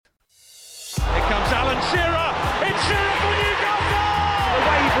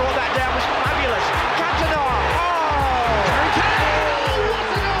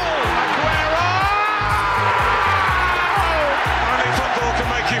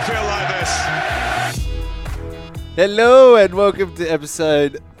Hello and welcome to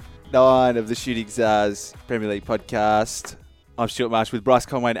episode 9 of the Shooting Stars Premier League podcast. I'm Stuart Marsh with Bryce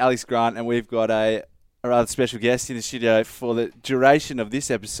Conway and Alex Grant, and we've got a rather special guest in the studio for the duration of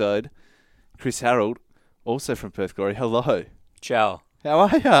this episode, Chris Harold, also from Perth Glory. Hello. Ciao. How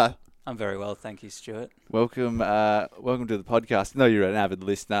are you? I'm very well, thank you, Stuart. Welcome to the podcast. I know you're an avid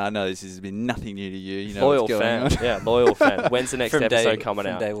listener. I know this has been nothing new to you. You know Loyal what's going fan. on. Yeah, loyal fan. When's the next episode coming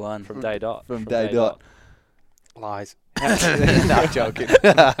out? From day one. From day dot. From day dot. Lies. No, I'm joking.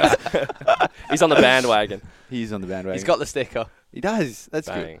 He's on the bandwagon. He's on the bandwagon. He's got the sticker. He does. That's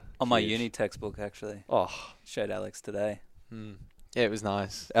Bang. good. On my Huge. uni textbook, actually. Oh, Showed Alex today. Yeah, it was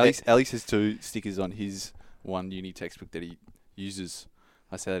nice. Alex has 2 stickers on his one uni textbook that he uses.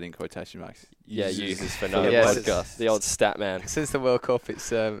 I say that in quotation marks. yeah, uses for the no Yes, podcast. The old stat man. Since the World Cup, it's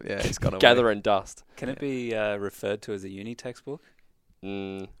it's gone away. Gathering dust. Can it be referred to as a uni textbook?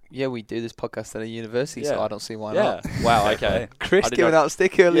 Yeah, we do this podcast at a university, so Yeah. I don't see why Yeah. not. Wow, okay. Chris I did giving not- out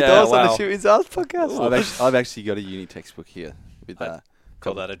sticker early Yeah, doors on wow. the Shooting Stars podcast. I've actually got a uni textbook here with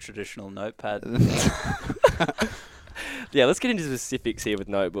Call that a traditional notepad. Yeah, let's get into specifics here with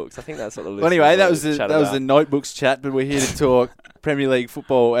notebooks. I think that's what the Well, anyway, that was listeners the wanted to chat the about. notebooks chat, but we're here to talk Premier League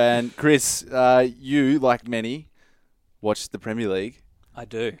football. And Chris, you, like many, watched the Premier League. I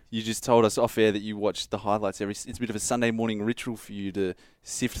do. You just told us off air that you watched the highlights it's a bit of a Sunday morning ritual for you to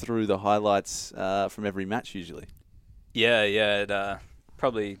sift through the highlights from every match usually. Yeah. It,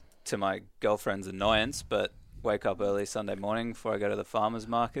 probably to my girlfriend's annoyance, but wake up early Sunday morning before I go to the farmers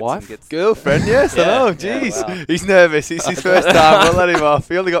markets. Wife? And get Girlfriend, yes, Yeah, I know. yeah, Jeez. wow. He's nervous. It's his first time. We'll let him off.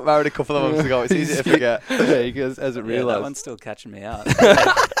 He only got married a couple of months ago. It's easy to forget. Yeah, he goes, hasn't Yeah, that realised. one's still catching me out.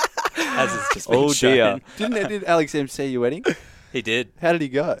 As it's just been Oh, dear. shown. Did Alex MC your wedding? He did. How did he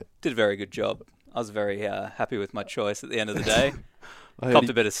go? Did a very good job. I was very happy with my choice at the end of the day. I heard Copped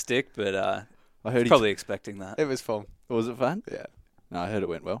he- a bit of stick, but I heard he probably expecting that. It was fun. was it fun? Yeah. No, I heard it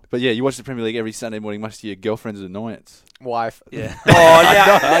went well. But yeah, you watch the Premier League every Sunday morning, much to your girlfriend's annoyance. Wife. Yeah. Oh,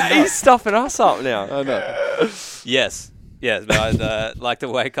 yeah. He's stuffing us up now. I know. Yes. But I'd like to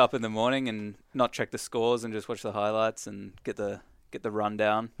wake up in the morning and not check the scores and just watch the highlights and get the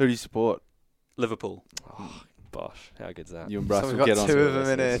rundown. Who do you support? Liverpool. Oh, bosh. How good's that? You and Bryce So we've will got get on 2 to of it. them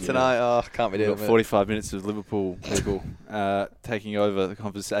in here Yeah. tonight. Oh, can't be We've doing got it. 45 minutes of Liverpool people taking over the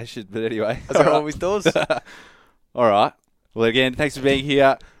conversation. But anyway. As it always does. All right. Well, again, thanks for being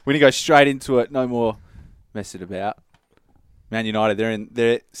here. We're going to go straight into it. No more messing about. Man United,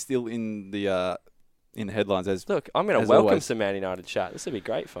 they're still in the headlines as Look, I'm going As to welcome always. some Man United chat. This will be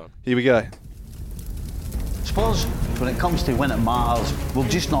great fun. Here we go. Spurs, when it comes to when it matters, we'll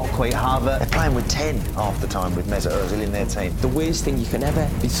just not quite have They're it. playing with 10 half the time with Mesut Ozil in their team. The worst thing you can ever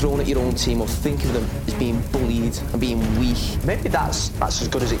be thrown at your own team or think of them as being bullied and being weak. Maybe that's as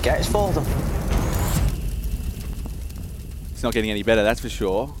good as it gets for them. It's not getting any better, that's for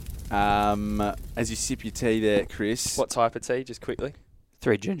sure. As you sip your tea there, Chris. What type of tea, just quickly?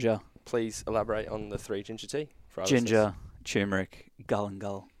 3 ginger. Please elaborate on the 3 ginger tea. For our Ginger, turmeric, gull and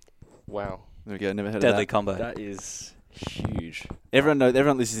gull. listeners. Wow. There we go. Never heard Deadly of that. combo. That is huge. Everyone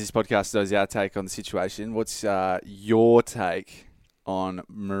listens to this podcast knows our take on the situation. What's your take on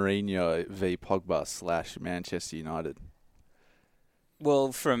Mourinho v Pogba / Manchester United?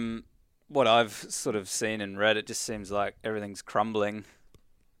 Well, from what I've sort of seen and read, it just seems like everything's crumbling.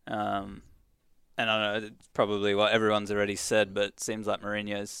 And I know it's probably what everyone's already said, but it seems like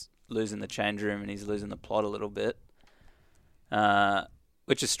Mourinho's losing the change room and he's losing the plot a little bit.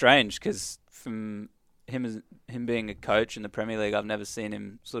 Which is strange because from him being a coach in the Premier League, I've never seen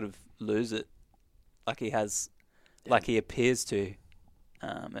him sort of lose it like he has, like he appears to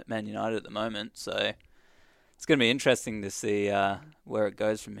at Man United at the moment. So it's going to be interesting to see where it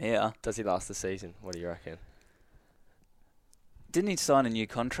goes from here. Does he last the season? What do you reckon? Didn't he sign a new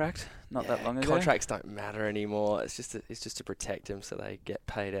contract not that long ago? Contracts don't matter anymore. It's just to protect them so they get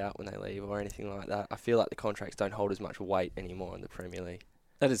paid out when they leave or anything like that. I feel like the contracts don't hold as much weight anymore in the Premier League.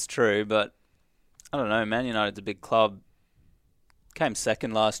 That is true, but I don't know. Man United's a big club. Came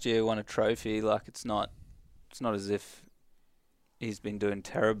second last year, won a trophy. Like it's not as if he's been doing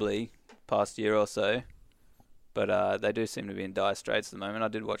terribly past year or so. But they do seem to be in dire straits at the moment. I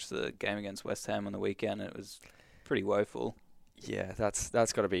did watch the game against West Ham on the weekend, and it was pretty woeful. Yeah, that's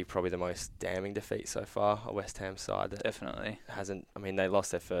got to be probably the most damning defeat so far. A West Ham side that Definitely. hasn't. I mean, they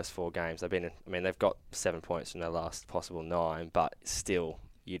lost their first 4 games. They've got 7 points from their last possible 9, but still,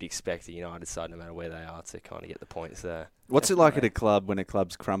 you'd expect the United side, no matter where they are, to kind of get the points there. What's it like at a club when a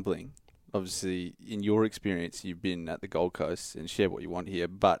club's crumbling? Obviously, in your experience, you've been at the Gold Coast and share what you want here.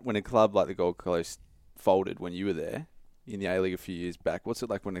 But when a club like the Gold Coast folded when you were there, in the A-League a few years back. What's it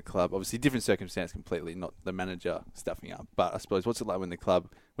like when the club, obviously different circumstance completely, not the manager stuffing up, but I suppose what's it like when when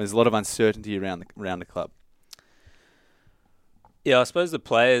there's a lot of uncertainty around the club? Yeah, I suppose the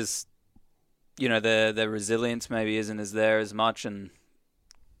players, their resilience maybe isn't as there as much, and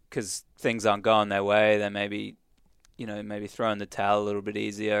because things aren't going their way, they maybe throw in the towel a little bit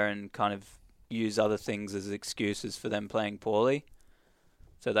easier and kind of use other things as excuses for them playing poorly.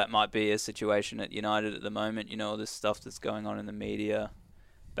 So that might be a situation at United at the moment, all this stuff that's going on in the media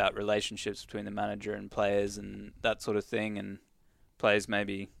about relationships between the manager and players and that sort of thing, and players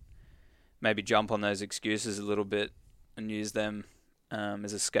maybe jump on those excuses a little bit and use them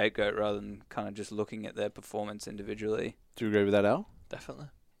as a scapegoat rather than kind of just looking at their performance individually. Do you agree with that, Al? Definitely.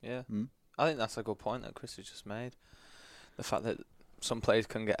 Yeah. Mm. I think that's a good point that Chris has just made. The fact that some players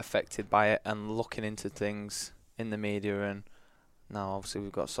can get affected by it and looking into things in the media, and now obviously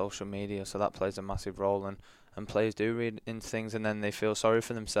we've got social media, so that plays a massive role, and players do read into things and then they feel sorry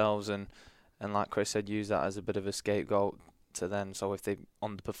for themselves and like Chris said, use that as a bit of a scapegoat to them, so if they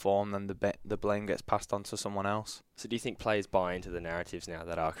underperform then the blame gets passed on to someone else. So do you think players buy into the narratives now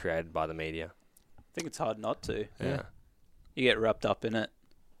that are created by the media? I think it's hard not to. Yeah. You get wrapped up in it.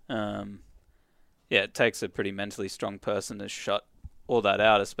 It takes a pretty mentally strong person to shut all that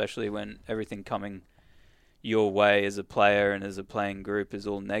out, especially when everything coming your way as a player and as a playing group is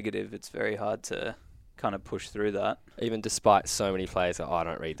all negative. It's very hard to kind of push through that. Even despite so many players that, I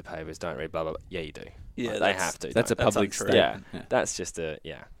don't read the papers, don't read blah, blah, blah. Yeah, you do. Yeah, they have to. That's a public untrue. statement. Yeah, that's just It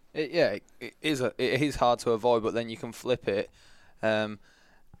is hard to avoid, but then you can flip it, and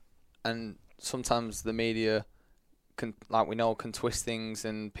sometimes the media can twist things,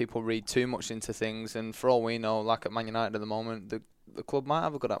 and people read too much into things, and for all we know, like at Man United at the moment, the club might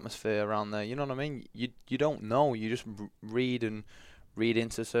have a good atmosphere around there. You know what I mean? You don't know. You just read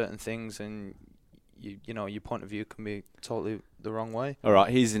into certain things, and your point of view can be totally the wrong way. All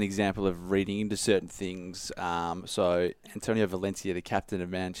right, here's an example of reading into certain things. So Antonio Valencia, the captain of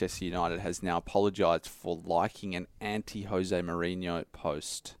Manchester United, has now apologised for liking an anti-Jose Mourinho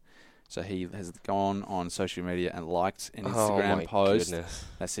post. So he has gone on social media and liked an Instagram post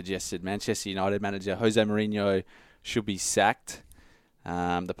that suggested Manchester United manager Jose Mourinho should be sacked.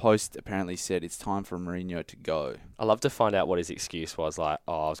 The post apparently said it's time for Mourinho to go. I'd love to find out what his excuse was, like,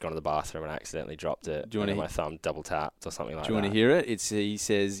 I was going to the bathroom and accidentally dropped it. Do you want my thumb double tapped or something like that? Do you want to hear it? He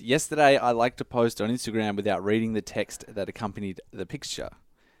says, yesterday I liked to post on Instagram without reading the text that accompanied the picture.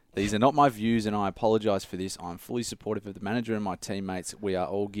 These are not my views and I apologise for this. I'm fully supportive of the manager and my teammates. We are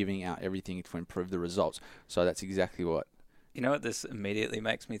all giving out everything to improve the results. So that's exactly what. You know what this immediately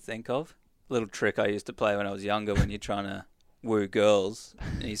makes me think of? A little trick I used to play when I was younger when you're trying to woo girls,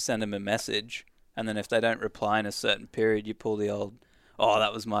 and you send them a message, and then if they don't reply in a certain period, you pull the old,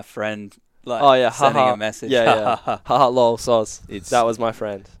 that was my friend, sending a message. Yeah. Haha, lol, soz. That was my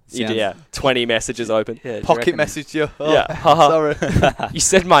friend. Sounds 20 messages open. Yeah, Pocket message you. Oh, yeah, haha. Sorry. You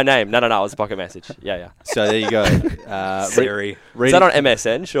said my name. No, it was a pocket message. Yeah. So there you go. Siri. Is that on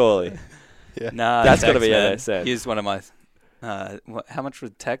MSN, surely? Yeah. No, That's got to be text, MSN. man. Here's one of my... how much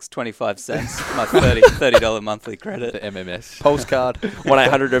would text? 25 cents. My $30 monthly credit. The MMS. Postcard.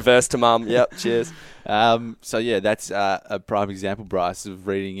 1-800 reverse to mum. Yep, cheers. So yeah, that's a prime example, Bryce, of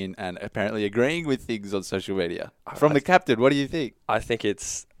reading in and apparently agreeing with things on social media. From the captain, what do you think? I think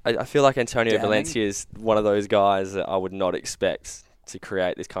I feel like Antonio Damning. Valencia is one of those guys that I would not expect to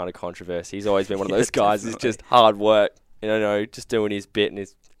create this kind of controversy. He's always been one of those guys who's just hard work, just doing his bit, and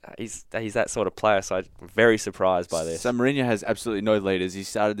he's that sort of player, so I'm very surprised by this. So Mourinho has absolutely no leaders. He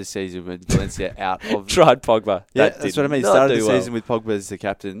started the season with Valencia out of... Tried Pogba. Yeah, that's what I mean. He started the well. season with Pogba as the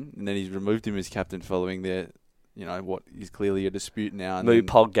captain, and then he's removed him as captain following what is clearly a dispute now. And Moo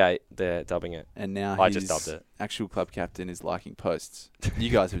Poggate, they're dubbing it. And now I his just dubbed it. actual club captain is liking posts. You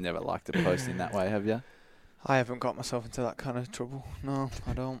guys have never liked a post in that way, have you? I haven't got myself into that kind of trouble. No,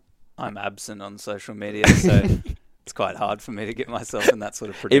 I don't. I'm absent on social media, so it's quite hard for me to get myself in that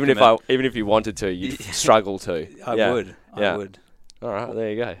sort of predicament. Even if you wanted to, you'd struggle to. I would. All right, there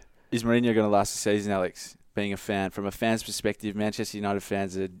you go. Is Mourinho going to last the season, Alex? Being a fan, from a fan's perspective, Manchester United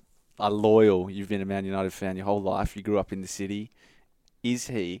fans are loyal. You've been a Man United fan your whole life. You grew up in the city. Is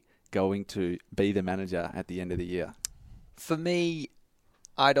he going to be the manager at the end of the year? For me,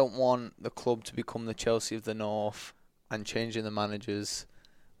 I don't want the club to become the Chelsea of the North and changing the managers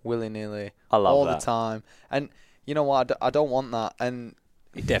willy-nilly all the time. And you know what? I don't want that. And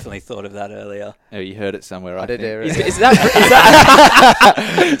he definitely thought of that earlier. Oh, you heard it somewhere. I did hear it. Is that?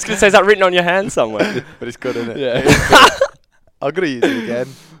 I was going to say, is that written on your hand somewhere? But it's good, isn't it? Yeah. I'm going to use it again.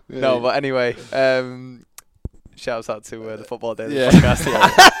 No, but anyway, Shouts out to the Football Daily Yeah.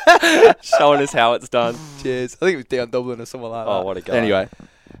 podcast. Showing us how it's done. Cheers. I think it was Dion Dublin or someone like that. Oh, what a guy. Anyway,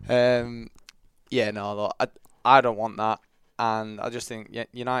 Yeah, no, look, I don't want that, and I just think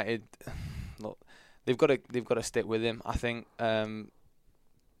United, look, they've got to stick with him. I think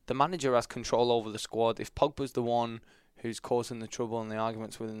the manager has control over the squad. If Pogba's the one who's causing the trouble and the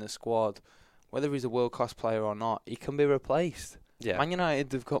arguments within the squad, whether he's a world class player or not, he can be replaced. Yeah. Man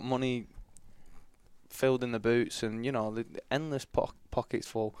United, they've got money filled in the boots, and the endless pockets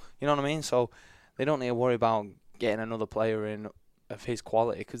full. You know what I mean? So they don't need to worry about getting another player in of his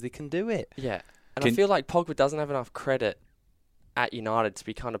quality because they can do it. Yeah. And I feel like Pogba doesn't have enough credit at United to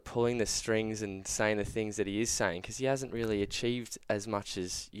be kind of pulling the strings and saying the things that he is saying, because he hasn't really achieved as much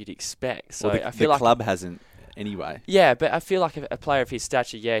as you'd expect. So well, I feel the like club hasn't anyway. Yeah, but I feel like a player of his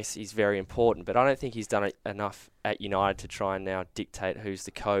stature, yes, he's very important, but I don't think he's done enough at United to try and now dictate who's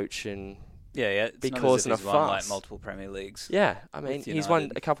the coach and It's be not as causing if a he's won fuss. like multiple Premier Leagues. yeah. I mean, With he's won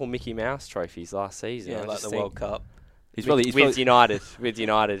United. a couple Mickey Mouse trophies last season. Yeah, I like just the think World Cup. He's with probably United, with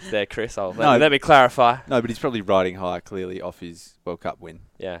United there, Chris. No. Let me clarify. no, but he's probably riding high clearly off his World Cup win.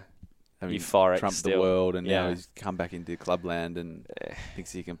 Yeah, Having euphoric trumped still. the world, and now Yeah. he's come back into clubland and Eh,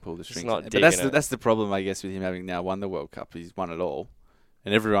 thinks he can pull the Just strings. not But digging it. that's the problem, I guess, with him having now won the World Cup. He's won it all,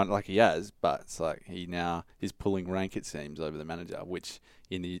 and everyone like he has, but it's like he now is pulling rank, it seems, over the manager, which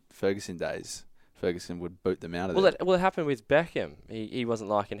in the Ferguson days, Ferguson would boot them out of there. Well, it happened with Beckham. He wasn't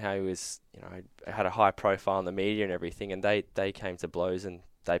liking how he was, had a high profile in the media and everything, and they came to blows and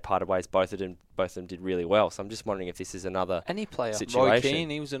they parted ways. Both of them did really well. So I'm just wondering if this is another. Any player, Roy Situation. Keane,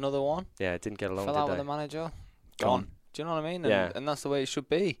 he was another one. Yeah, it didn't get along Fell out with today. the manager, Gone. gone. Do you know what I mean? Yeah. And that's the way it should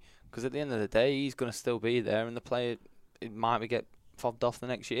be. Because at the end of the day, he's going to still be there, and the player it might get fobbed off the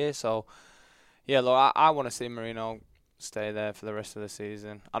next year. So, yeah, look, I want to see Mourinho stay there for the rest of the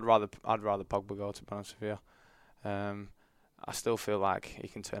season. I'd rather Pogba go, to be honest with you. I still feel like he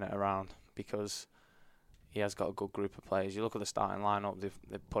can turn it around because he has got a good group of players. You look at the starting lineup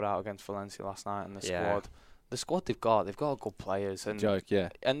they've put out against Valencia last night, and the Yeah. squad they've got good players, and Joke, yeah.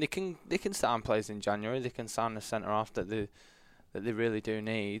 and they can sign players in January. They can sign a centre half that they really do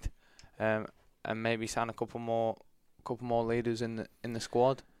need, and maybe sign a couple more leaders in the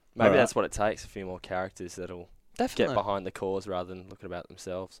squad. Maybe Alright. that's what it takes. A few more characters that'll Definitely. get behind the cause rather than looking about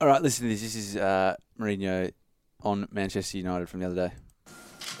themselves. All right, listen to this. This is Mourinho on Manchester United from the other day.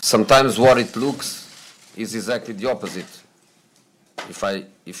 Sometimes what it looks is exactly the opposite.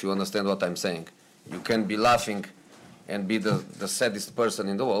 If you understand what I'm saying, you can be laughing and be the saddest person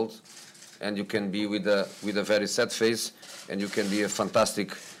in the world, and you can be with a very sad face, and you can be a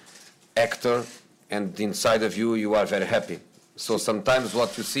fantastic actor, and inside of you are very happy. So sometimes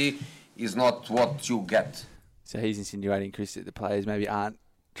what you see is not what you get. So he's insinuating, Chris, that the players maybe aren't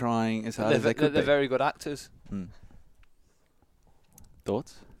trying as hard as they could They're be. very good actors.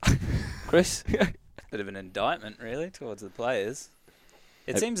 Thoughts? Chris? Bit of an indictment, really, towards the players.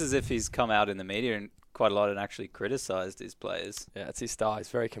 It seems as if he's come out in the media and quite a lot and actually criticised his players. Yeah, it's his style. He's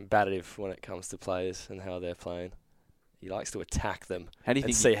very combative when it comes to players and how they're playing. He likes to attack them How do you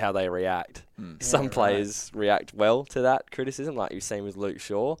and think? see how they react. Some players react well to that criticism, like you've seen with Luke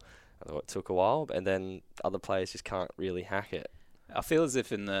Shaw. Although it took a while, and then other players just can't really hack it. I feel as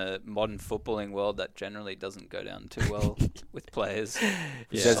if in the modern footballing world that generally doesn't go down too well with players.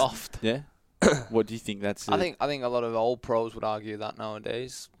 Yeah. Soft. Yeah. What do you think? That's. I think a lot of old pros would argue that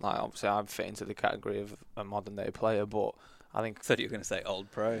nowadays. Like obviously, I fit into the category of a modern day player, but I think I thought you were going to say old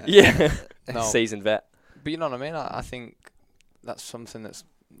pro. Yeah, No. seasoned vet. But you know what I mean? I think that's something that's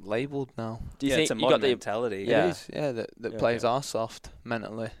labelled now. Do you Yeah, think it's a you modern got the? mentality. Yeah. It is, yeah. That Yeah, players okay. are soft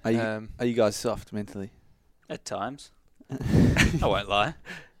mentally. Are you guys soft mentally? At times. I won't lie.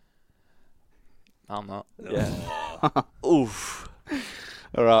 I'm not. Yeah. Oof.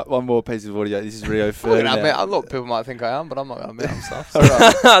 All right, one more piece of audio. This is Rio I'm Ferdinand. gonna admit, look, people might think I am, but I'm not gonna admit I'm soft. All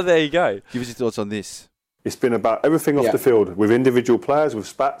right, There you go. give us your thoughts on this. It's been about everything off the field, with individual players, with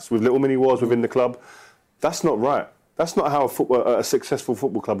spats, with little mini wars within the club. That's not right. That's not how a successful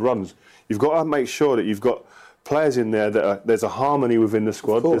football club runs. You've got to make sure that you've got players in there that there's a harmony within the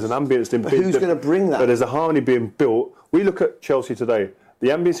squad. There's an ambience. But who's going to bring that? There's a harmony being built. We look at Chelsea today. The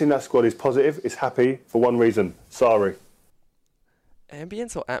ambience in that squad is positive. It's happy for one reason. Sorry.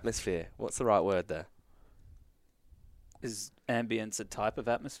 Ambience or atmosphere? What's the right word there? Is ambience a type of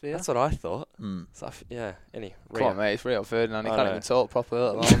atmosphere? That's what I thought. Mm. So yeah. Any. Come on, mate. It's Rio Ferdinand. He I can't know. even talk properly,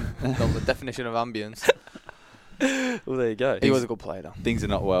 let alone know the definition of ambience. Well, there you go. He was a good player, though. Things are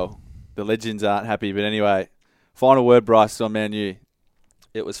not well. The legends aren't happy. But anyway, final word, Bryce, on Man U.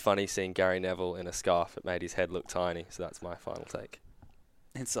 It was funny seeing Gary Neville in a scarf. It made his head look tiny. So that's my final take.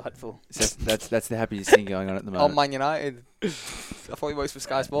 Insightful. That's the happiest thing going on at the moment. On Man United. I thought he works for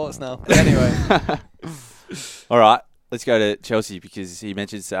Sky Sports now. Anyway. All right, let's go to Chelsea because he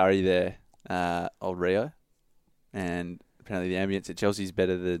mentioned Sarri there, old Rio, and apparently the ambience at Chelsea is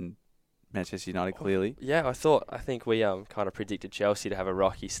better than Manchester United, clearly. Yeah, I think we kind of predicted Chelsea to have a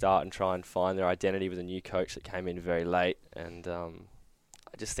rocky start and try and find their identity with a new coach that came in very late, and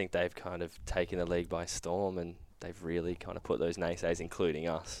I just think they've kind of taken the league by storm, and they've really kind of put those naysayers, including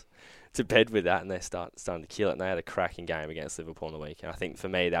us, to bed with that, and they're starting to kill it. And they had a cracking game against Liverpool on the weekend. I think for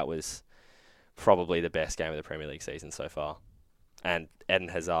me that was probably the best game of the Premier League season so far. And Eden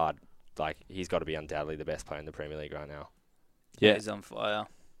Hazard, he's got to be undoubtedly the best player in the Premier League right now. Yeah, he's on fire.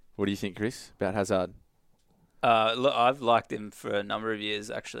 What do you think, Chris, about Hazard? Look, I've liked him for a number of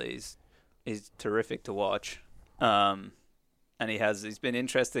years. Actually, he's terrific to watch, and he's been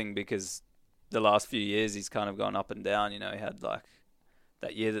interesting because the last few years he's kind of gone up and down. You know, he had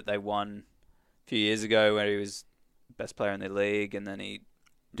that year that they won a few years ago where he was best player in the league, and then he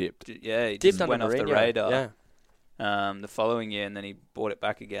dipped. He just went off the radar. Yeah. The following year, and then he brought it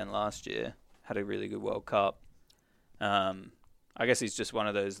back again last year. Had a really good World Cup. I guess he's just one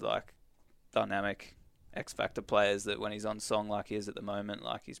of those dynamic X Factor players that when he's on song like he is at the moment,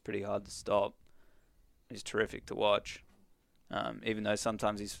 he's pretty hard to stop. He's terrific to watch. Even though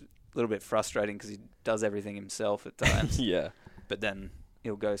sometimes he's a little bit frustrating because he does everything himself at times. Yeah. But then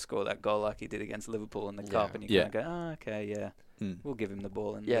he'll go score that goal like he did against Liverpool in the Cup, and you kind of go, oh, okay, yeah. We'll give him the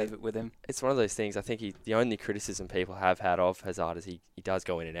ball and leave it with him. It's one of those things. I think the only criticism people have had of Hazard is he does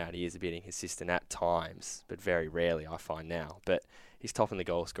go in and out. He is a bit inconsistent at times, but very rarely I find now. But he's topping the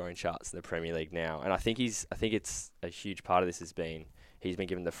goal scoring charts in the Premier League now, and I think it's a huge part of this has been he's been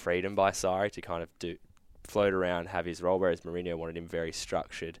given the freedom by Sarri to kind of float around, have his role, whereas Mourinho wanted him very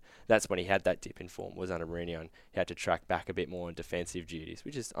structured. That's when he had that dip in form, was under Mourinho, and he had to track back a bit more on defensive duties,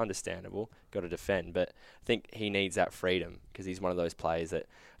 which is understandable, got to defend, but I think he needs that freedom because he's one of those players that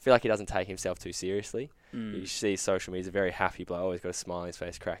I feel like he doesn't take himself too seriously. You see social media, he's a very happy bloke, always got a smile on his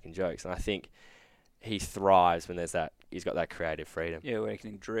face, cracking jokes, and I think he thrives when he's got that creative freedom. Yeah, where he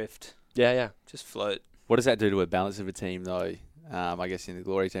can drift. Yeah. Just float. What does that do to a balance of a team, though? I guess in the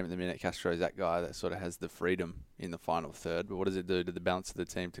Glory team at the minute, Castro's that guy that sort of has the freedom in the final third. But what does it do to the balance of the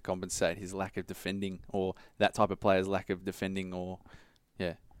team to compensate his lack of defending or that type of player's lack of defending? Or,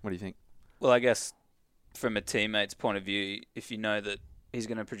 yeah, what do you think? Well, I guess from a teammate's point of view, if you know that he's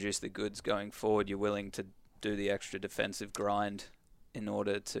going to produce the goods going forward, you're willing to do the extra defensive grind in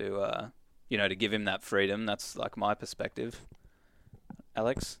order to, to give him that freedom. That's my perspective.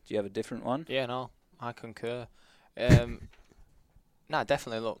 Alex, do you have a different one? Yeah, no, I concur. No,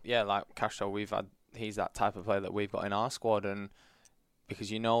 definitely. Look, like Castro, he's that type of player that we've got in our squad, and because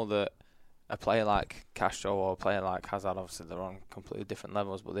you know that a player like Castro or a player like Hazard, obviously they're on completely different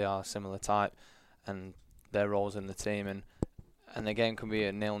levels, but they are a similar type, and their roles in the team, and the game can be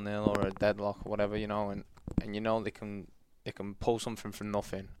a 0-0 or a deadlock or whatever, and they can pull something from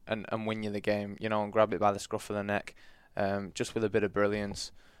nothing and win you the game, and grab it by the scruff of the neck, just with a bit of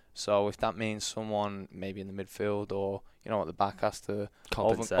brilliance. So if that means someone maybe in the midfield or at the back has to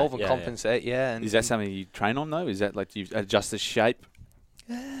overcompensate, and is that something you train on though? Is that you adjust the shape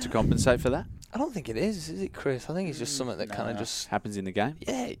to compensate for that? I don't think it is it, Chris? I think it's just something that kind of just happens in the game.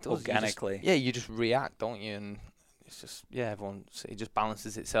 Yeah, it does organically. You just react, don't you? And it's just it just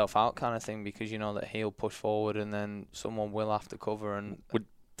balances itself out, kind of thing, because you know that he'll push forward and then someone will have to cover. And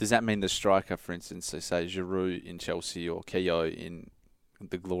does that mean the striker, for instance, so say Giroud in Chelsea or Keogh in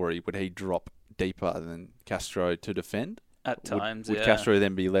the Glory, would he drop deeper than Castro to defend? At times, would Castro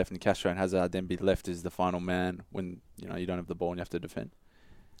then be left, and Castro and Hazard then be left as the final man when you don't have the ball and you have to defend?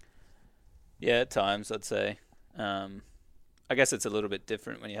 Yeah, at times I'd say. I guess it's a little bit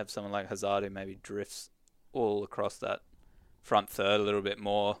different when you have someone like Hazard who maybe drifts all across that front third a little bit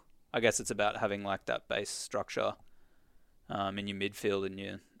more. I guess it's about having that base structure in your midfield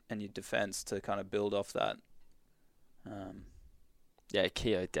and your defense to kind of build off that. Yeah,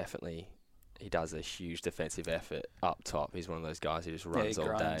 Keogh definitely, he does a huge defensive effort up top. He's one of those guys who just runs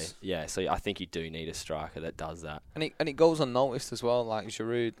all day. Yeah, so I think you do need a striker that does that. And it goes unnoticed as well. Like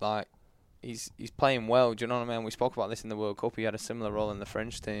Giroud, he's playing well. Do you know what I mean? We spoke about this in the World Cup. He had a similar role in the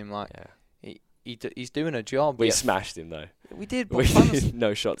French team. He's doing a job. We smashed him though. We did, but fans,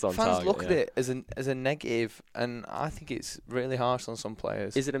 no shots on target. Fans look at it as a negative, and I think it's really harsh on some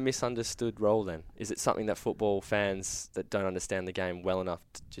players. Is it a misunderstood role then? Is it something that football fans that don't understand the game well enough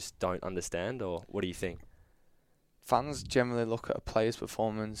just don't understand, or what do you think? Fans generally look at a player's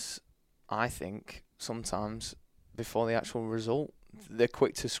performance, I think, sometimes before the actual result. They're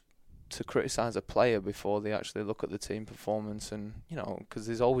quick to to criticise a player before they actually look at the team performance, and because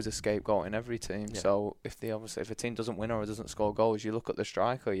there's always a scapegoat in every team. Yeah. So if a team doesn't win or doesn't score goals, you look at the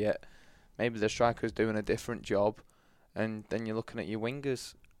striker. Yet maybe the striker's doing a different job, and then you're looking at your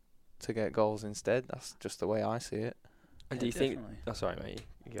wingers to get goals instead. That's just the way I see it. And Yeah, do you think? definitely. Oh, sorry, mate.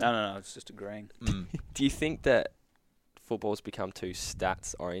 You go. No, it's just agreeing. Do you think that football's become too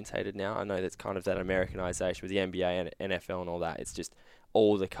stats orientated now? I know that's kind of that Americanization with the NBA and NFL and all that. It's just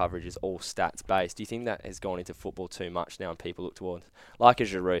all the coverage is all stats based. Do you think that has gone into football too much now, and people look towards, like a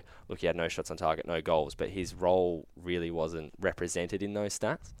Giroud? Look, he had no shots on target, no goals, but his role really wasn't represented in those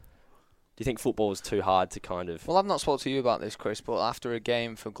stats. Do you think football is too hard to kind of? Well, I've not spoke to you about this, Chris, but after a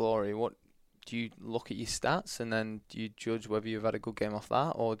game for Glory, what do you look at your stats and then do you judge whether you've had a good game off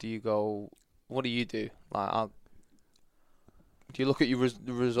that, or do you go? What do you do? Do you look at your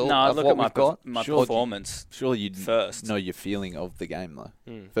the result? No, I of look what at we've got? my performance. Surely you'd first. know your feeling of the game, though.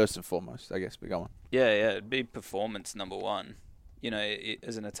 Mm. First and foremost, I guess. But go on. Yeah, it'd be performance number one.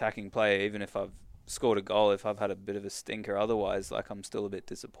 As an attacking player, even if I've scored a goal, if I've had a bit of a stinker otherwise, I'm still a bit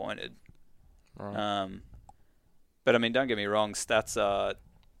disappointed. Right. But I mean, don't get me wrong, stats are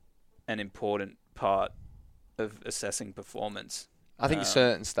an important part of assessing performance. I think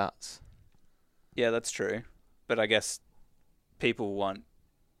certain stats. Yeah, that's true. But I guess people want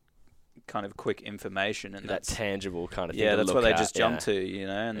kind of quick information, and that that's tangible kind of thing. Yeah, to that's look what they at, just jump yeah. to,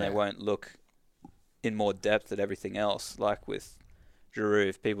 and Yeah. they won't look in more depth at everything else. Like with Giroud,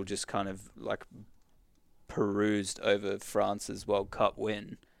 if people just kind of perused over France's World Cup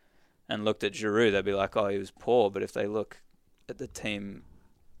win and looked at Giroud, they'd be like, oh, he was poor. But if they look at the team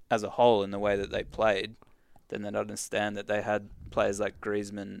as a whole in the way that they played, then they'd understand that they had players like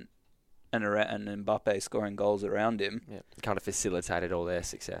Griezmann and Mbappe scoring goals around him. Yeah, kind of facilitated all their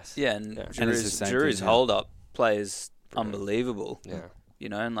success. Yeah, and And it's the same Giroud's thing now. hold-up play is unbelievable. Yeah.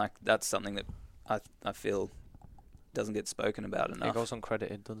 And that's something that I feel doesn't get spoken about enough. It goes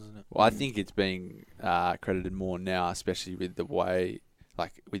uncredited, doesn't it? Well, I think it's being credited more now, especially with the way,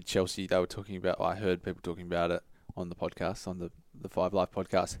 with Chelsea, they were talking about, I heard people talking about it on the podcast, on the 5 Live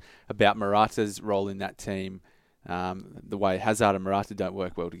podcast, about Morata's role in that team. The way Hazard and Morata don't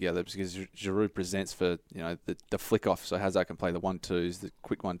work well together because Giroud presents for the flick off, so Hazard can play the 1-2s, the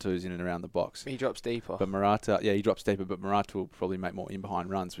quick 1-2s in and around the box. He drops deeper. But Morata, he drops deeper, but Morata will probably make more in behind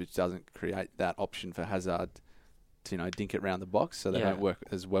runs, which doesn't create that option for Hazard to dink it around the box, so they don't work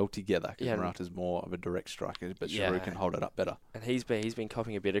as well together. Because Morata's more of a direct striker, but Giroud can hold it up better. And he's been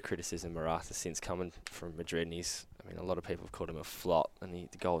copying a bit of criticism, Morata, since coming from Madrid. And a lot of people have called him a flop, and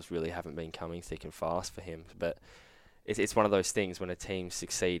the goals really haven't been coming thick and fast for him. But it's one of those things when a team's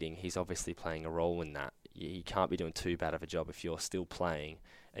succeeding, he's obviously playing a role in that. You can't be doing too bad of a job if you're still playing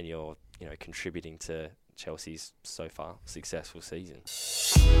and you're contributing to Chelsea's so far successful season.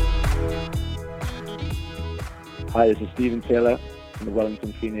 Hi, this is Stephen Taylor from the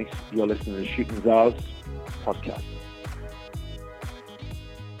Wellington Phoenix. You're listening to the Shooting Stars podcast.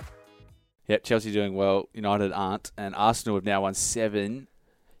 Yep, Chelsea doing well. United aren't, and Arsenal have now won 7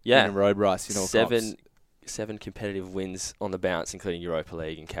 in a row, Bryce. Seven competitive wins on the bounce, including Europa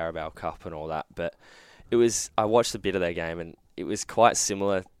League and Carabao Cup and all that. But I watched a bit of their game, and it was quite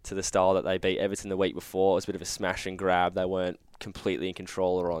similar to the style that they beat Everton the week before. It was a bit of a smash and grab. They weren't completely in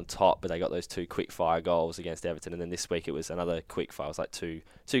control or on top, but they got those 2 quick fire goals against Everton. And then this week it was another quick fire. It was like two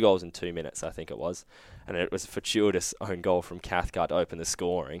goals in 2 minutes, I think it was. And it was a fortuitous own goal from Cathcart to open the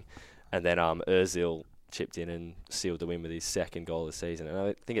scoring. And then Ozil chipped in and sealed the win with his second goal of the season. And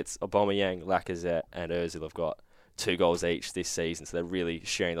I think it's Aubameyang, Lacazette and Ozil have got 2 goals each this season, so they're really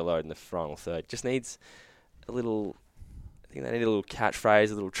sharing the load in the final third. Just needs a little... I think they need a little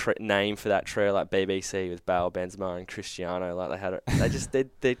catchphrase, a little name for that trio, like BBC with Bale, Benzema, and Cristiano. Like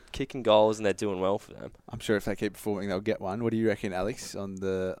they're kicking goals and they're doing well for them. I'm sure if they keep performing, they'll get one. What do you reckon, Alex, on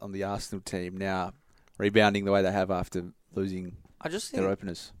the Arsenal team now rebounding the way they have after losing their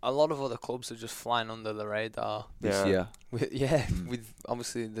openers? A lot of other clubs are just flying under the radar this year. With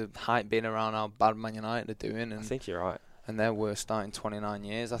obviously the hype being around how bad Man United are doing. And I think you're right. And their worst start in 29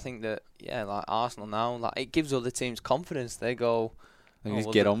 years. I think that, Arsenal now, it gives other teams confidence. They go... They can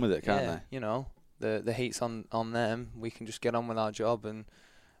just get on with it, can't they? The heat's on them. We can just get on with our job and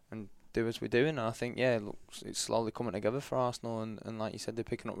do as we're doing. And I think, it's slowly coming together for Arsenal. And like you said, they're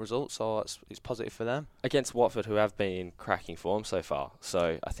picking up results, so it's positive for them. Against Watford, who have been in cracking form so far.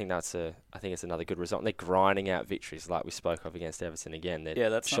 So I think it's another good result. And they're grinding out victories like we spoke of against Everton again.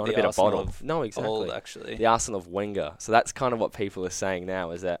 That's showing not a bit the of bottle. Arsenal of No, exactly. old, actually. The Arsenal of Wenger. So that's kind of what people are saying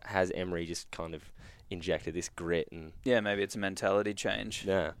now, is that has Emery just kind of injected this grit and... Yeah, maybe it's a mentality change.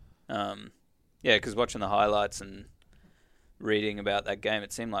 Yeah. Because watching the highlights and reading about that game,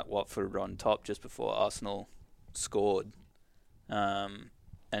 it seemed like Watford were on top just before Arsenal scored. And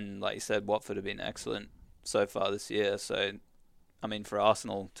like you said, Watford have been excellent so far this year. So, I mean, for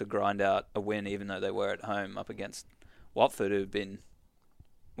Arsenal to grind out a win, even though they were at home up against Watford, who've been...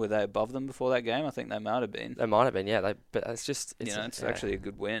 Were they above them before that game? I think they might have been. They might have been, yeah. But it's just... It's actually a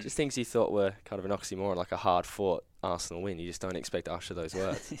good win. Just things you thought were kind of an oxymoron, like a hard-fought Arsenal win. You just don't expect to usher those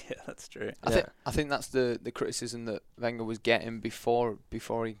words. Yeah, that's true. I think that's the criticism that Wenger was getting before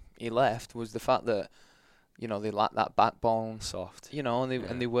he left, was the fact that, you know, they lacked that backbone, soft. You know, and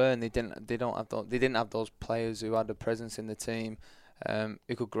they didn't have those players who had a presence in the team,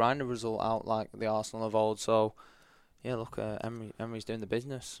 who could grind a result out like the Arsenal of old. So, yeah, look, Emery's doing the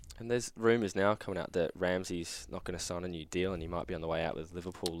business. And there's rumours now coming out that Ramsey's not going to sign a new deal, and he might be on the way out with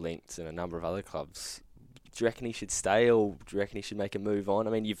Liverpool linked and a number of other clubs. Do you reckon he should stay, or do you reckon he should make a move on? I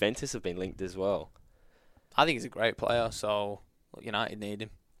mean, Juventus have been linked as well. I think he's a great player, so United need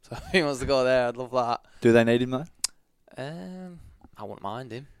him. So if he wants to go there, I'd love that. Do they need him though? I wouldn't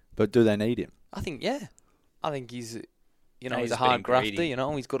mind him. But do they need him? I think he's, No, he's he's a hard greedy. grafter. You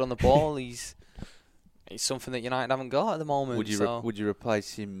know, he's good on the ball. He's something that United haven't got at the moment. Would you so. would you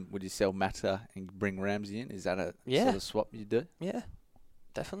replace him? Would you sell Mata and bring Ramsey in? Is that a Yeah. sort of swap you do? Yeah,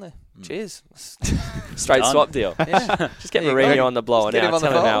 definitely. Cheers. Straight Done. swap deal. Yeah. Just get There you Mourinho go. on the blower Just get now. him on the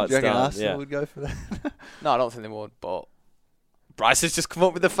Tell him phone. how Do you it's reckon done. Arsenal Yeah. would go for that? No, I don't think they would. But Bryce has just come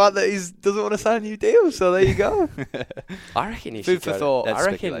up with the fact that he doesn't want to sign a new deal. So there you go. I reckon he Food should for go thought. To, That's I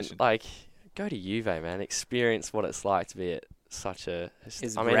reckon, speculation. like, go to Juve, man. Experience what it's like to be at such a...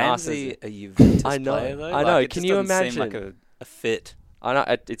 Is I mean, Ramsey Arsenal's- a Juventus I know, player, though? I know. Like, it Can just you doesn't seem imagine? like a fit. I know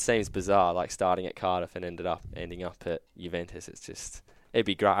it seems bizarre, like starting at Cardiff and ending up at Juventus. It's just, it'd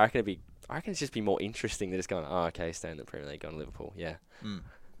be great. I reckon it's just be more interesting than just going, oh, okay, stay in the Premier League, go to Liverpool. Yeah. Mm.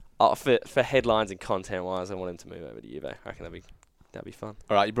 For headlines and content wise, I want him to move over to Juve. I reckon that'd be fun.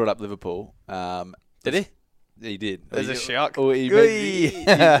 All right, you brought up Liverpool. Did he? He did. There's a shock. Oh, he Who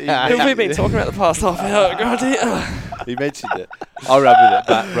have we been talking about the past half hour? He mentioned it. I'll run with it,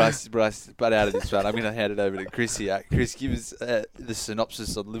 but Bryce, but out of this one, I'm going to hand it over to Chrissy. Chris, give us the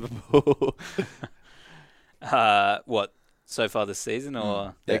synopsis on Liverpool. What, so far this season,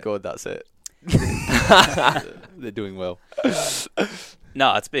 or...? They're good, that's it. They're doing well.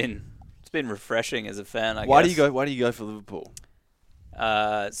 No, it's been refreshing as a fan, I guess. Why do you go for Liverpool?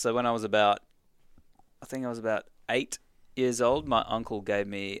 So when I was about 8 years old, my uncle gave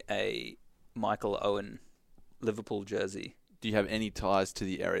me a Michael Owen Liverpool jersey. Do you have any ties to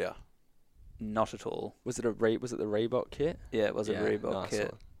the area? Not at all. Was it the Reebok kit? Yeah, it was a Reebok nice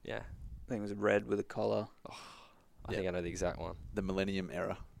kit. one. Yeah. I think it was red with a collar. I think I know the exact one. The Millennium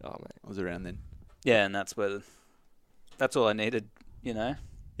era. Oh, man. I was around then. Yeah, and that's all I needed, you know.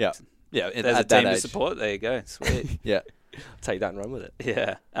 Yeah. Yeah, There's a at that team to age. support. There you go. Sweet. Yeah. Take that and run with it.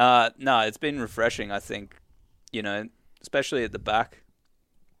 Yeah. No, it's been refreshing, I think, you know, especially at the back.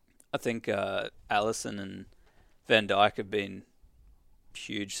 I think Alisson and Van Dijk have been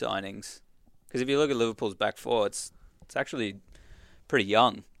huge signings. Because if you look at Liverpool's back four, it's actually pretty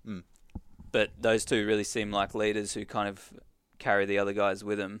young. Mm. But those two really seem like leaders who kind of carry the other guys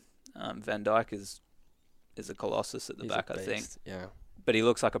with them. Van Dijk is a colossus at the He's back, a I think. beast, yeah. But he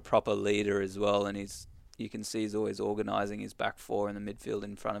looks like a proper leader as well, and you can see he's always organising his back four in the midfield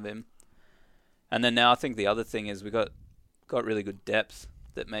in front of him. And then now I think the other thing is we got really good depth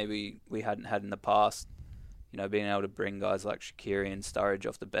that maybe we hadn't had in the past. You know, being able to bring guys like Shaqiri and Sturridge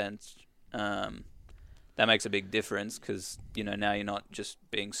off the bench, that makes a big difference because, you know, now you're not just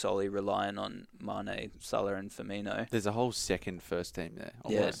being solely reliant on Mane, Salah and Firmino. There's a whole second first team there.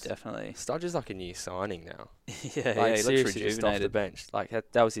 Yeah, Almost. definitely. Sturridge is like a new signing now. Yeah, Like, he looks seriously, just off the rejuvenated. bench. Like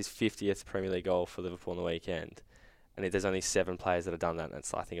that was his 50th Premier League goal for Liverpool on the weekend, and there's only 7 players that have done that. And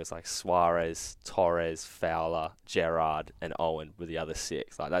I think it was like Suarez, Torres, Fowler, Gerrard, and Owen were the other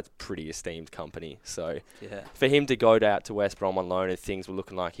 6. Like that's pretty esteemed company. So Yeah. for him to go out to West Brom on loan and things were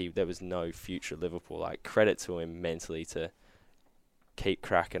looking like there was no future at Liverpool, like credit to him mentally to keep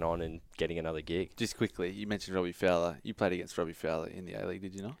cracking on and getting another gig. Just quickly, you mentioned Robbie Fowler. You played against Robbie Fowler in the A-League,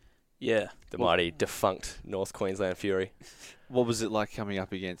 did you not? Yeah. The mighty defunct North Queensland Fury. What was it like coming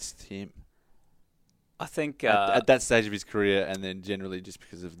up against him? I think At that stage of his career, and then generally just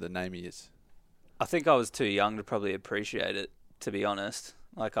because of the name he is. I think I was too young to probably appreciate it, to be honest.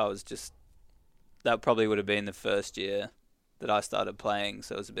 Like that probably would have been the first year that I started playing,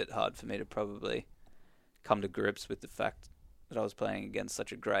 so it was a bit hard for me to probably come to grips with the fact that I was playing against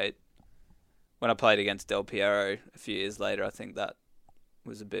such a great. When I played against Del Piero a few years later, I think that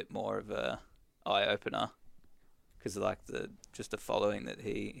was a bit more of a eye-opener. because like just the following that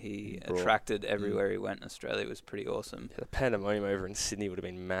he Brought. attracted everywhere he went in Australia was pretty awesome. Yeah, the pandemonium over in Sydney would have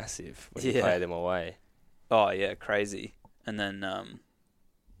been massive when you Yeah. played them away. Oh yeah, crazy. And then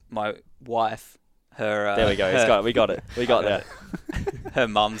my wife, her There we go. We got it. We got there. her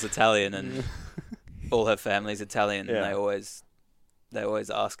mum's Italian and all her family's Italian, Yeah. and they're always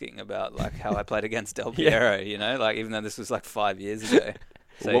asking about like how I played against Del Yeah. Piero, you know, like even though this was like 5 years ago.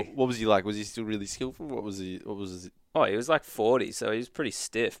 So What was he like? Was he still really skillful? What was he? oh, he was like 40, so he was pretty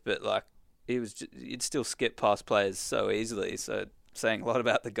stiff, but like he'd still skip past players so easily. So saying a lot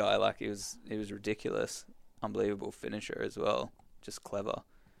about the guy, like he was ridiculous, unbelievable finisher as well, just clever.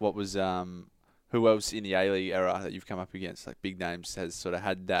 What was who else in the A-League era that you've come up against, like big names, has sort of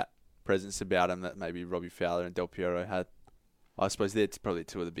had that presence about him that maybe Robbie Fowler and Del Piero had? I suppose they're probably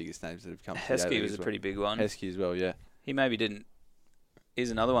two of the biggest names that have come. Heskey was a pretty big one. Heskey as well, yeah. He maybe didn't.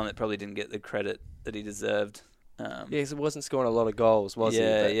 He's another one that probably didn't get the credit that he deserved. Yeah, because it wasn't scoring a lot of goals, was he?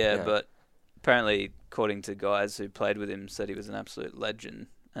 But apparently, according to guys who played with him, said he was an absolute legend,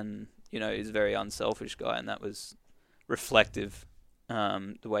 and you know he's a very unselfish guy, and that was reflective.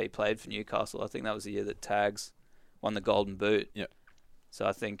 The way he played for Newcastle, I think that was the year that Tags won the Golden Boot. Yeah. So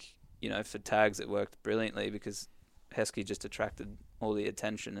I think for Tags it worked brilliantly because Heskey just attracted all the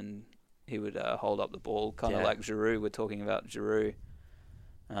attention, and he would hold up the ball, kind of like Giroud. We're talking about Giroud.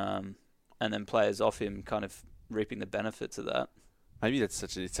 And then players off him kind of reaping the benefits of that. Maybe it's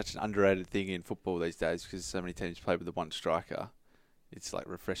such an underrated thing in football these days because so many teams play with the one striker. It's like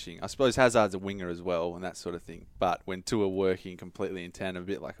refreshing. I suppose Hazard's a winger as well and that sort of thing. But when two are working completely in tandem, a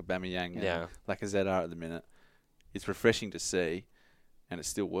bit like Aubameyang and Lacazette are at the minute, it's refreshing to see, and it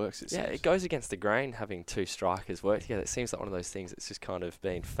still works. It seems. It goes against the grain having two strikers work together. It seems like one of those things that's just kind of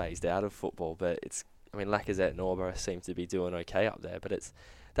been phased out of football. But Lacazette and Auba seem to be doing okay up there. But it's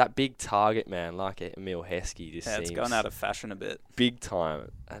that big target man like Emil Heskey just seems it's gone out of fashion a bit. Big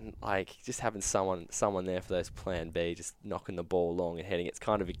time. And like just having someone there for those plan B, just knocking the ball long and heading, it's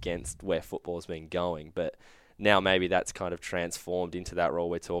kind of against where football's been going. But now maybe that's kind of transformed into that role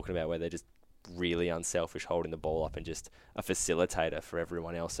we're talking about where they're just really unselfish, holding the ball up and just a facilitator for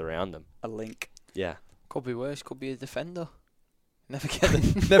everyone else around them. A link. Yeah. Could be worse. Could be a defender.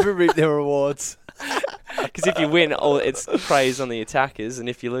 Never reap their rewards. Because if you win, it's praise on the attackers, and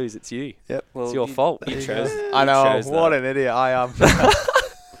if you lose, it's you. Yep. Well, it's your fault. You chose. I know. Chose what an idiot I am.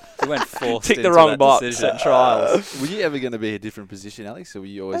 You went fourth. Tick the wrong box at trials. Were you ever going to be a different position, Alex, or were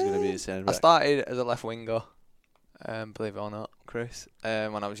you always going to be a centre back? I started as a left winger, believe it or not, Chris,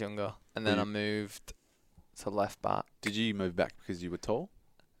 when I was younger, and then I moved to left back. Did you move back because you were tall?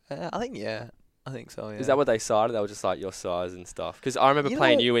 I think I think so, yeah. Is that what they decided? They were just like your size and stuff? Because I remember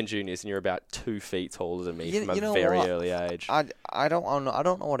playing you in juniors and you're about 2 feet taller than me from a very early age. I don't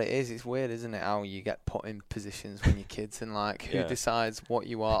know what it is. It's weird, isn't it, how you get put in positions when you're kids and like who decides what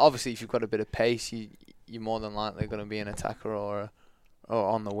you are. Obviously, if you've got a bit of pace, you're more than likely going to be an attacker or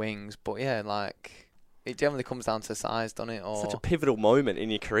on the wings. But yeah, like it generally comes down to size, doesn't it? Or such a pivotal moment in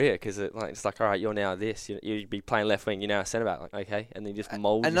your career because it's like, all right, you're now this. You'd be playing left wing, you're now centre back. Like, okay, and then you just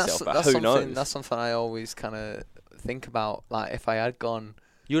mould yourself. But who knows? That's something I always kind of think about. Like, if I had gone,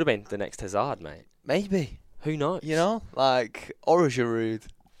 you would have been the next Hazard, mate. Maybe. Who knows? You know, like or a Giroud.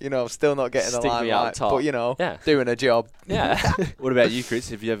 You know, still not getting the limelight, but you know, doing a job. Yeah. What about you, Chris?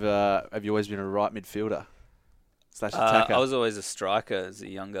 Have you always been a right midfielder / attacker? I was always a striker as a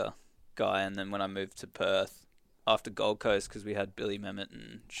younger guy, and then when I moved to Perth after Gold Coast, because we had Billy Memmott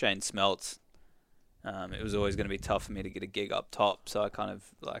and Shane Smeltz, it was always going to be tough for me to get a gig up top, so I kind of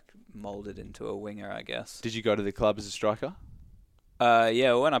like moulded into a winger, I guess. Did you go to the club as a striker?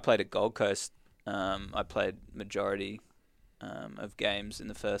 Yeah, when I played at Gold Coast, I played majority of games in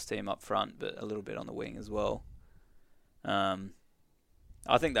the first team up front, but a little bit on the wing as well.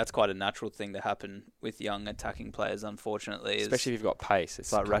 I think that's quite a natural thing to happen with young attacking players, unfortunately. Especially if you've got pace.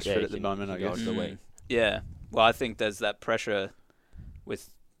 It's like Rashford at the moment, I guess. The wing. Yeah. Well, I think there's that pressure with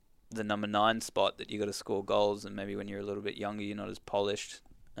the number 9 spot that you got to score goals, and maybe when you're a little bit younger, you're not as polished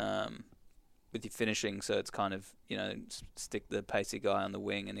with your finishing, so it's kind of, stick the pacey guy on the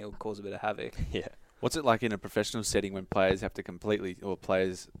wing and he'll cause a bit of havoc. Yeah. What's it like in a professional setting when players are completely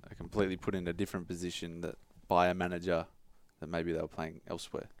put in a different position that by a manager that maybe they were playing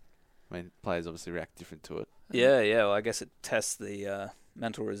elsewhere? I mean, players obviously react different to it. Yeah. Well, I guess it tests the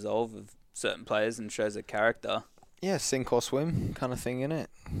mental resolve of certain players and shows their character. Yeah, sink or swim kind of thing, innit?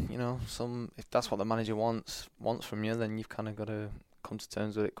 If that's what the manager wants from you, then you've kind of got to come to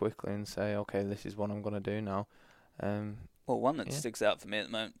terms with it quickly and say, okay, this is what I'm going to do now. Well, one that sticks out for me at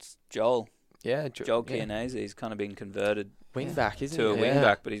the moment is Joel. Yeah, Joel Chianese. He's kind of been converted wing back, isn't he? To a wing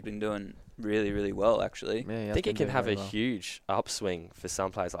back, but he's been doing really, really well, actually. Yeah, I think it can have a huge upswing for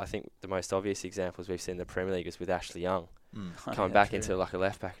some players. I think the most obvious examples we've seen in the Premier League is with Ashley Young. Coming back into like a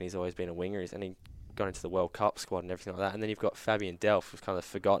left back, and he's always been a winger, and he got into the World Cup squad and everything like that. And then you've got Fabian Delph, who's kind of the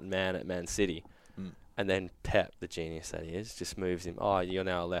forgotten man at Man City. And then Pep, the genius that he is, just moves him. Oh, you're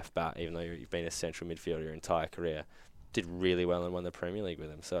now a left back, even though you've been a central midfielder your entire career. Did really well and won the Premier League with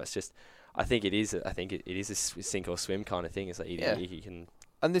him. So it's just, I think it is a sink or swim kind of thing. It's like you can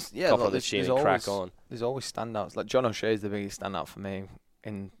and this, top on the chin and crack on. There's always standouts. Like John O'Shea is the biggest standout for me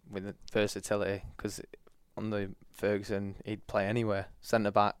with the versatility, because on the Ferguson, he'd play anywhere.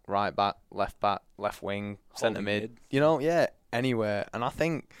 Centre back, right back, left wing, centre mid. Anywhere. And I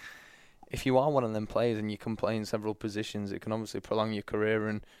think if you are one of them players and you can play in several positions, it can obviously prolong your career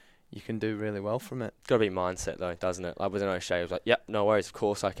and you can do really well from it. Got to be mindset though, doesn't it? Like with an O'Shea, it was like, yep, no worries, of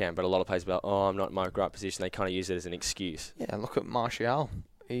course I can. But a lot of players be like, oh, I'm not in my right position. They kind of use it as an excuse. Yeah, look at Martial.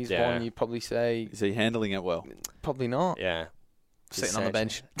 He's one you'd probably say... Is he handling it well? Probably not. Yeah. Sitting on the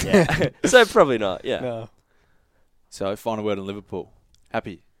bench. Yeah. So probably not, yeah. No. So, final word on Liverpool.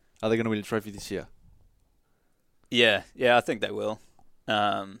 Happy. Are they going to win a trophy this year? Yeah, I think they will.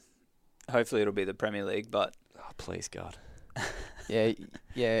 Hopefully it'll be the Premier League, but... Oh, please, God. Yeah,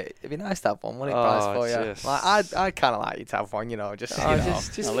 it'd be nice to have one, wouldn't it, Bryce, for you? Like, I'd kind of like you to have one, just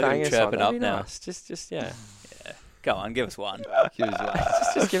look at him chirping up now. Nice. Just yeah. Go on, give us one.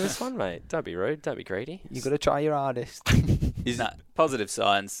 Just give us one, mate. Don't be rude. Don't be greedy. You got to try your hardest. Positive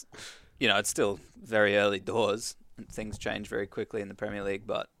signs. It's still very early doors. And things change very quickly in the Premier League,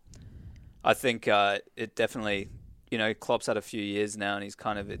 but I think it definitely, Klopp's had a few years now, and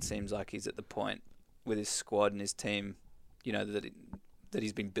it seems like he's at the point with his squad and his team, that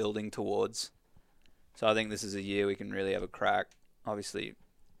he's been building towards. So I think this is a year we can really have a crack. Obviously,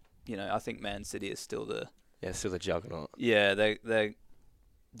 I think Man City is still the juggernaut. Yeah,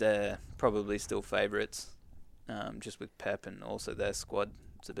 they're probably still favourites, just with Pep, and also their squad.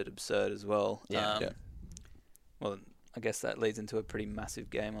 It's a bit absurd as well. Well, I guess that leads into a pretty massive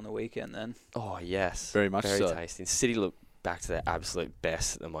game on the weekend then. Oh, yes. Very much so. Tasty. City look back to their absolute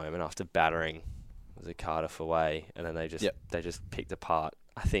best at the moment after battering Cardiff away, and then they just picked apart.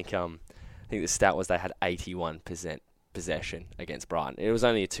 I think the stat was they had 81% possession against Brighton. It was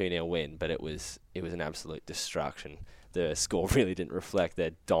only a 2-0 win, but it was an absolute destruction. The score really didn't reflect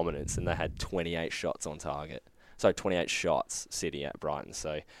their dominance, and they had 28 shots on target. So 28 shots, City at Brighton.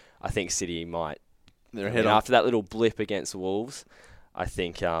 So I think City might... after that little blip against Wolves, I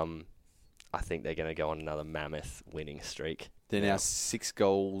think they're going to go on another mammoth winning streak. They're now 6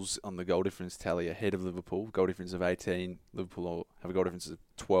 goals on the goal difference tally ahead of Liverpool. Goal difference of 18. Liverpool have a goal difference of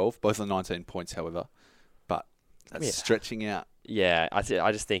 12. Both on 19 points, however. But that's stretching out. Yeah, I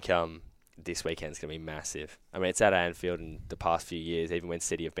just think this weekend's going to be massive. I mean, it's at Anfield, and the past few years, even when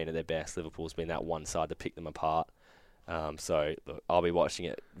City have been at their best, Liverpool's been that one side to pick them apart. So look, I'll be watching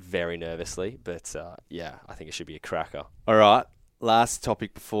it very nervously, but I think it should be a cracker. All right, last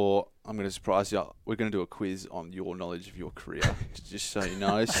topic before I'm going to surprise you. We're going to do a quiz on your knowledge of your career, just so you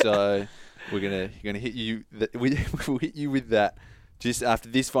know. So we're going to hit you. We'll hit you with that just after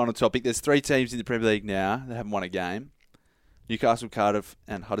this final topic. There's 3 teams in the Premier League now that haven't won a game: Newcastle, Cardiff,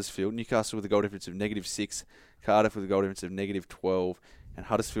 and Huddersfield. Newcastle with a goal difference of -6, Cardiff with a goal difference of -12, and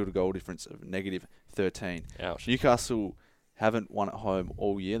Huddersfield a goal difference of -13. Ouch. Newcastle haven't won at home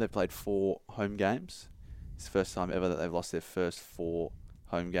all year. They've played 4 home games. It's the first time ever that they've lost their first 4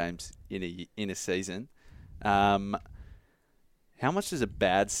 home games in a season. How much does a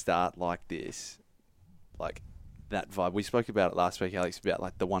bad start like this, like that vibe? We spoke about it last week, Alex, about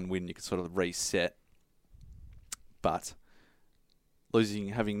like the one win you could sort of reset, but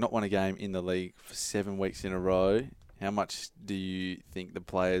having not won a game in the league for 7 weeks in a row, how much do you think the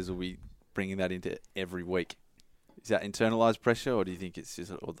players will be bringing that into every week? Is that internalised pressure, or do you think it's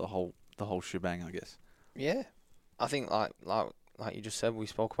just the whole shebang, I guess? Yeah, I think like you just said, we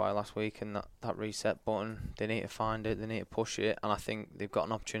spoke about it last week, and that reset button, they need to find it, they need to push it, and I think they've got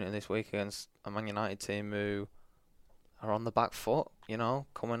an opportunity this week against a Man United team who are on the back foot,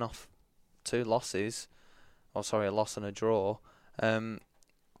 coming off 2 losses, a loss and a draw, and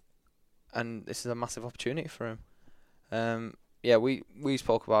this is a massive opportunity for him. We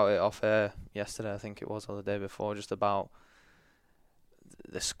spoke about it off air yesterday, I think it was, or the day before, just about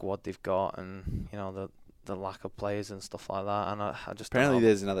the squad they've got and the lack of players and stuff like that. And I just apparently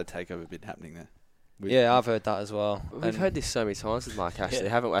there's another takeover bit happening there. I've heard that as well. We've heard this so many times with Mark Ashley,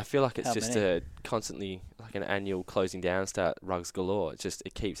 haven't we? I feel like it's constantly like an annual closing down stat, rugs galore.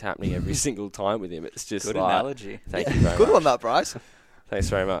 It keeps happening every single time with him. It's just good analogy. Thank you very Good much. one, that, Bryce. Thanks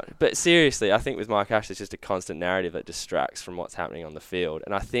very much. But seriously, I think with Mike Ashley, it's just a constant narrative that distracts from what's happening on the field.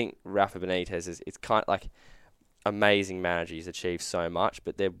 And I think Rafa Benitez it's kind of like amazing manager. He's achieved so much,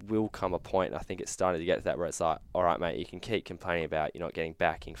 but there will come a point, and I think it's starting to get to that where it's like, all right, mate, you can keep complaining about you're not getting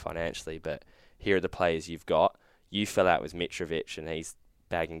backing financially, but here are the players you've got. You fell out with Mitrovic, and he's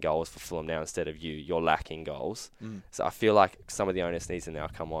bagging goals for Fulham now instead of you. You're lacking goals. So I feel like some of the onus needs to now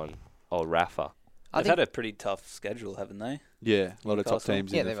come on old Rafa. They've had a pretty tough schedule, haven't they? Yeah, a lot of top Newcastle.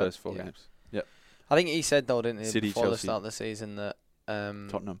 teams in the first 4 games. Yep. I think he said, though, didn't he, City, before Chelsea. the start of the season that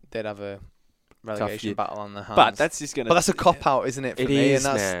Tottenham. they'd have a relegation battle on their hands. But that's just going to... But that's a cop-out, isn't it, for It me? is,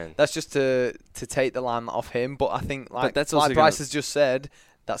 and man. that's just to take the limelight off him. But I think, like that's also Bryce has just said,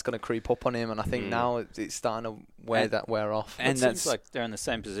 that's going to creep up on him. And I think now it's starting to wear off. And it seems like they're in the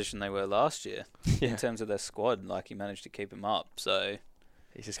same position they were last year in terms of their squad. Like, he managed to keep him up, so...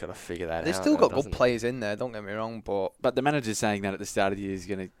 He's just got to figure that out. They've still got good players in there, don't get me wrong, but the manager's saying that at the start of the year is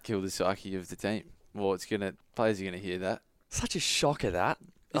going to kill the psyche of the team. Well, players are going to hear that. Such a shocker, that.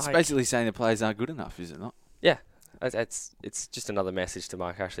 It's basically saying the players aren't good enough, is it not? Yeah. It's just another message to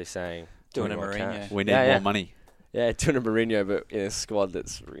Mike Ashley saying... Doing a Mourinho. We need more money. Yeah, doing a Mourinho, but in a squad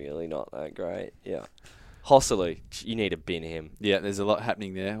that's really not that great. Yeah. Hosselu, you need to bin him. Yeah, there's a lot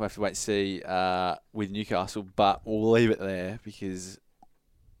happening there. We'll have to wait and see with Newcastle, but we'll leave it there because...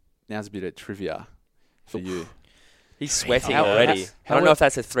 Now's a bit of trivia for you. He's sweating already. I don't know if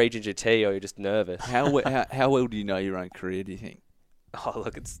that's a 3 ginger tea or you're just nervous. How well do you know your own career, do you think? Oh,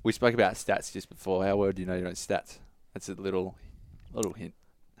 look, we spoke about stats just before. How well do you know your own stats? That's a little hint.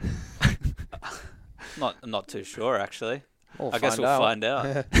 Not too sure, actually. We'll I guess we'll find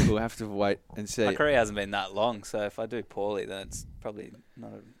out. We'll have to wait and see. My career hasn't been that long, so if I do poorly, then it's probably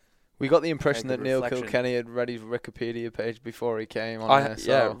not a... We got the impression very that good Neil reflection. Kilkenny had read his Wikipedia page before he came on there.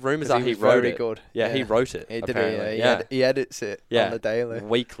 So rumours 'cause are he was wrote very it. good. Yeah, he wrote it. He did apparently. it. He edits it on the daily.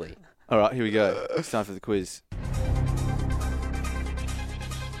 Weekly. All right, here we go. It's time for the quiz.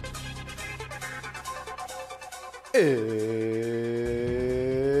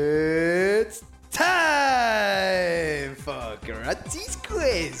 It's time for Gratzi's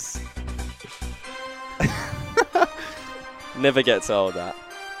quiz. Never gets old, that.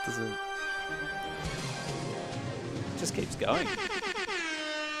 Just keeps going.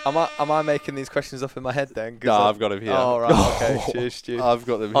 Am I making these questions up in my head then? No, I've got them here. Oh, right. Okay. Cheers, Stu. I've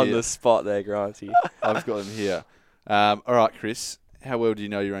got them On here. the spot there, Granty. I've got them here. All right, Chris. How well do you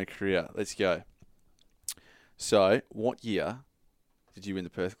know your own career? Let's go. So, what year did you win the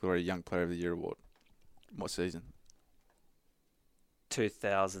Perth Glory Young Player of the Year award? What season?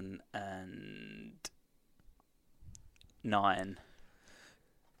 2009.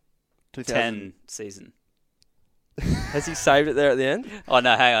 10 season. Has he saved it there at the end? Oh,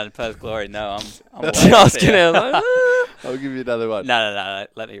 no, hang on. Perth Glory. No, I'm Just kidding. I'll give you another one. No.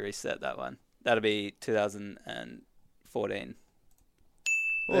 Let me reset that one. That'll be 2014.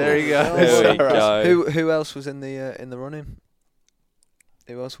 There you go. There we go. Who else was in the running?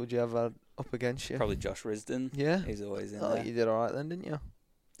 Who else would you have had up against you? Probably Josh Risden. Yeah. He's always in Oh, there. you did all right then, didn't you?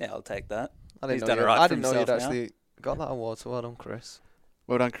 Yeah, I'll take that. He's done all right. I didn't know you'd actually got that award, so well done, Chris.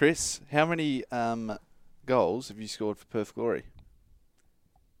 Well done, Chris. How many goals have you scored for Perth Glory?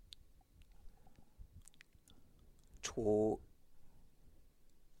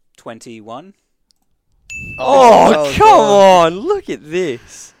 21. Oh, come on. Look at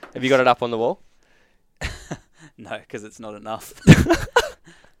this. Have you got it up on the wall? No, because it's not enough.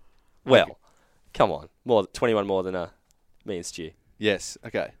 Well, come on. 21 more than me and Stu. Yes.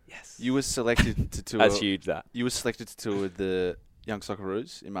 Okay. Yes. You were selected to tour. That's huge, that. You were selected to tour with the Young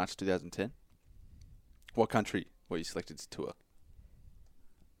Socceroos in March 2010. What country were you selected to tour?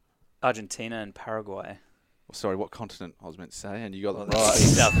 Argentina and Paraguay. Well, sorry, what continent I was meant to say, and you got Well, that right.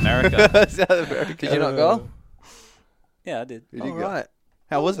 South America. South America. Did you not go? Yeah, I did. You did All go. right.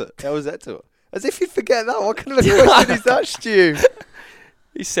 How was it? How was that tour? As if you'd forget that. What kind of a question is that, Stu?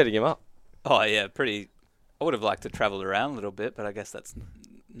 He's setting him up. Oh, yeah, pretty... I would have liked to travel around a little bit, but I guess that's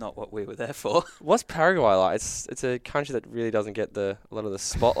not what we were there for. What's Paraguay like? It's a country that really doesn't get a lot of the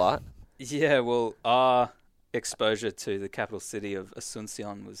spotlight. Yeah, well, our exposure to the capital city of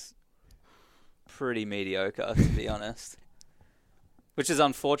Asuncion was pretty mediocre, to be honest. Which is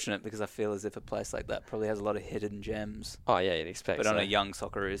unfortunate because I feel as if a place like that probably has a lot of hidden gems. Oh, yeah, you'd expect But so. on a Young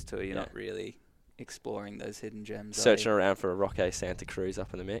Socceroos tour, you're not really exploring those hidden gems. Searching around for a Roque Santa Cruz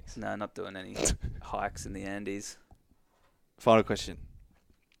up in the mix. No, not doing any hikes in the Andes. Final question.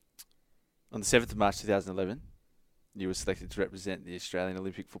 On the 7th of March 2011, you were selected to represent the Australian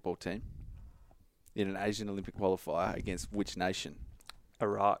Olympic football team in an Asian Olympic qualifier against which nation?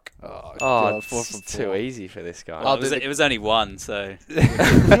 Iraq. Oh, God, 4 from it's 4. too easy for this guy. Well, it was only one, so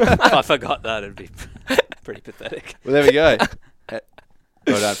if I forgot that, it'd be pretty pathetic. Well, there we go.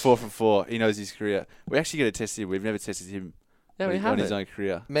 Well done, 4 from 4. He knows his career. We're actually going to test him. We've never tested him Yeah, we on his haven't. own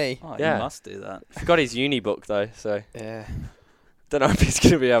career. Me? Oh, Yeah. you must do that. Forgot his uni book though, so Yeah, don't know if he's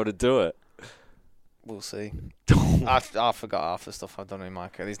going to be able to do it. we'll see. I forgot half the stuff I've done in my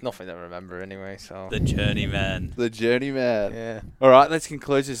career. There's nothing to remember anyway, so... The journeyman. The journeyman. Yeah. All right, let's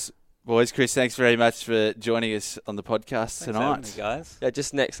conclude this. Boys, Chris, thanks very much for joining us on the podcast Thanks for having tonight. me, guys. Yeah,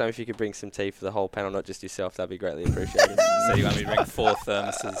 just next time if you could bring some tea for the whole panel, not just yourself, that'd be greatly appreciated. So you want me to bring 4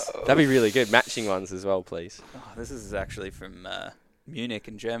 thermoses? That'd be really good. Matching ones as well, please. Oh, this is actually from Munich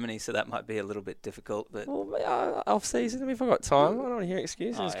in Germany, so that might be a little bit difficult. But Well, off season, if I've got time, I don't want to hear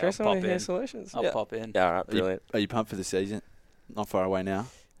excuses, Oh, yeah, Chris. I I'll want pop to hear in. solutions. I'll yeah. pop in. Yeah, all right, brilliant. Are you pumped for the season? Not far away now.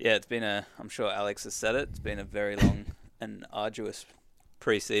 Yeah, it's been I'm sure Alex has said it, it's been a very long and arduous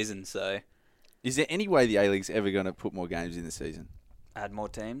pre-season, so Is there any way the A-League's ever going to put more games in the season? add more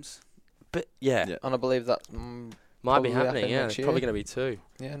teams. But yeah, Yeah. And I believe that might probably be happening. happen Yeah, next it's probably year. going to be 2.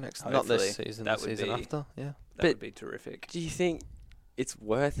 yeah, next Hopefully. not this season, That the would season be- after. Yeah. That But- would be terrific. Do you think it's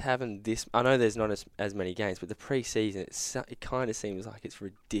worth having this? I know there's not as many games, but the pre-season, it kind of seems like it's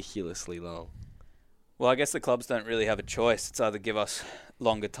ridiculously long. Well, I guess the clubs don't really have a choice. It's either give us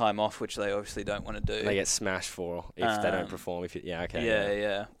longer time off, which they obviously don't want to do. They get smashed for if they don't Um, perform. yeah, Okay.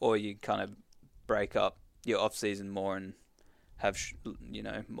 yeah. Or you kind of break up your off-season more and have,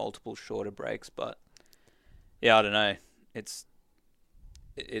 multiple shorter breaks. But, yeah, I don't know.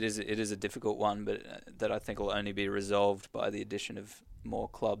 It is a difficult one, but that I think will only be resolved by the addition of more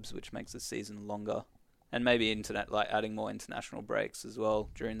clubs, which makes the season longer. And maybe adding more international breaks as well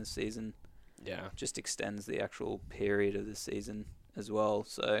during the season. Yeah. Just extends the actual period of the season as well.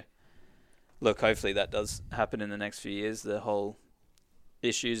 So, look, hopefully that does happen in the next few years. The whole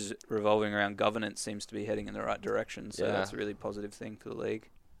issues revolving around governance seems to be heading in the right direction. So Yeah. that's a really positive thing for the league.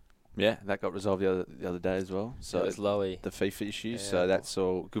 Yeah, that got resolved the other day as well. So So it's lowy. the FIFA issues. Yeah. So that's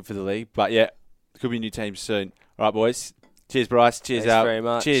all good for the league. But yeah, could be new teams soon. All right, boys. Cheers, Bryce. Cheers, Thanks Al. very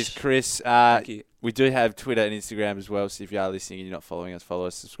much. Cheers, Chris. Thank you. We do have Twitter and Instagram as well. So if you are listening and you're not following us, follow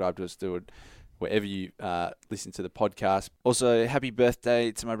us, subscribe to us, do it wherever you listen to the podcast. Also, happy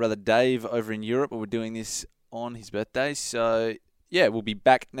birthday to my brother Dave over in Europe. We're doing this on his birthday. So yeah, we'll be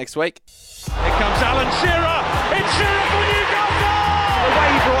back next week. Here comes Alan Shearer. It's Shearer for Newcastle.